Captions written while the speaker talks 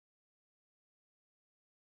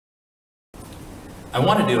I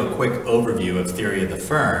want to do a quick overview of theory of the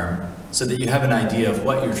firm so that you have an idea of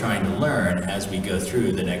what you're trying to learn as we go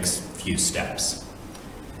through the next few steps.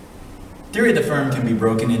 Theory of the firm can be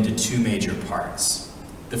broken into two major parts.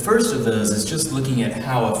 The first of those is just looking at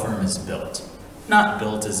how a firm is built. Not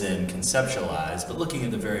built as in conceptualized, but looking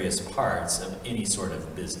at the various parts of any sort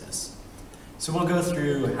of business. So we'll go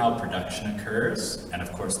through how production occurs, and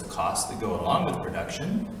of course the costs that go along with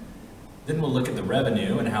production. Then we'll look at the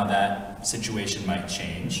revenue and how that situation might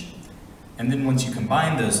change. And then once you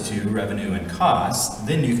combine those two, revenue and costs,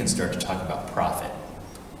 then you can start to talk about profit.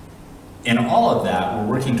 In all of that, we're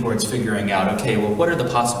working towards figuring out, okay, well, what are the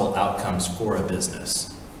possible outcomes for a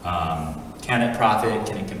business? Can it profit?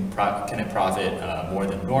 Can it profit more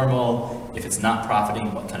than normal? If it's not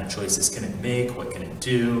profiting, what kind of choices can it make? What can it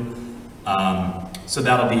do? So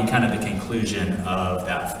that'll be kind of the conclusion of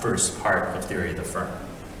that first part of theory of the firm.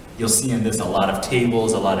 You'll see in this a lot of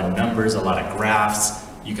tables, a lot of numbers, a lot of graphs.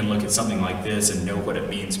 You can look at something like this and know what it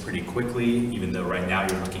means pretty quickly, even though right now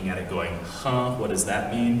you're looking at it going, huh, what does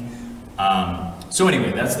that mean? So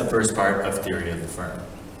anyway, that's the first part of theory of the firm.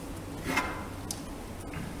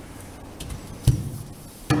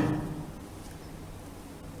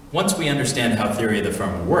 Once we understand how theory of the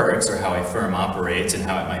firm works, or how a firm operates and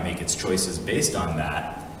how it might make its choices based on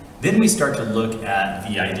that, then we start to look at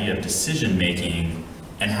the idea of decision making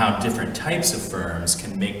and how different types of firms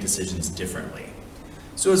can make decisions differently.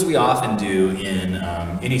 So as we often do in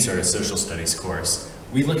any sort of social studies course,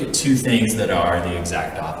 we look at two things that are the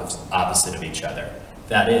exact opposite of each other.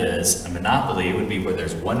 That is, a monopoly would be where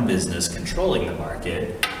there's one business controlling the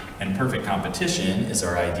market, and perfect competition is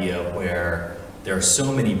our idea where there are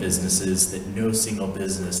so many businesses that no single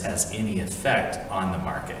business has any effect on the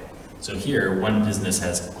market. So here, one business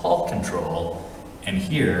has all control, and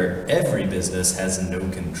here, every business has no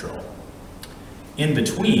control. In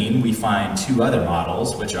between, we find two other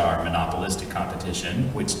models, which are monopolistic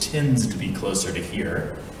competition, which tends to be closer to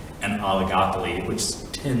here, and oligopoly, which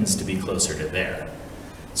tends to be closer to there.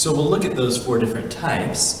 So we'll look at those four different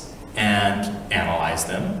types and analyze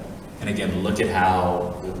them. And again, look at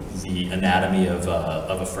how the anatomy of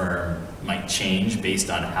a firm might change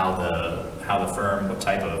based on how the firm, what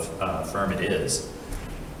type of firm it is.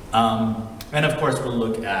 And of course, we'll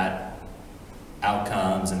look at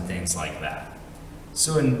outcomes and things like that.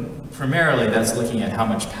 So primarily, that's looking at how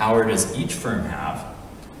much power does each firm have?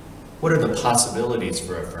 What are the possibilities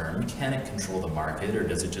for a firm? Can it control the market, or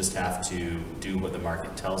does it just have to do what the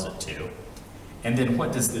market tells it to? And then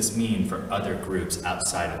what does this mean for other groups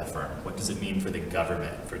outside of the firm? What does it mean for the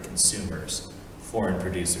government, for consumers, foreign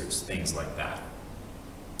producers, things like that?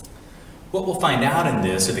 What we'll find out in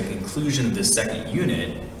this, or the conclusion of this second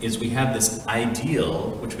unit, is we have this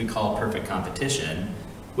ideal, which we call perfect competition,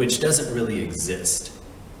 which doesn't really exist.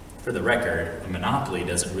 For the record, a monopoly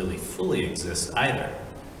doesn't really fully exist either.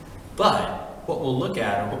 But what we'll look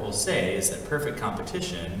at, or what we'll say, is that perfect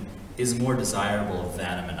competition is more desirable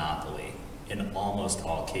than a monopoly. In almost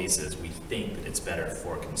all cases, we think that it's better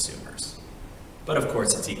for consumers. But of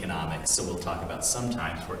course, it's economics, so we'll talk about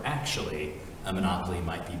sometimes where actually a monopoly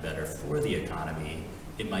might be better for the economy.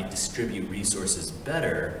 It might distribute resources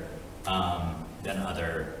better than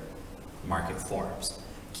other market forms.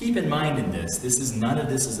 Keep in mind in this, none of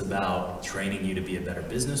this is about training you to be a better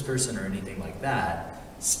business person or anything like that.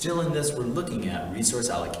 Still in this, we're looking at resource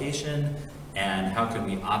allocation and how can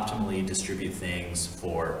we optimally distribute things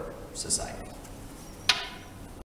for society.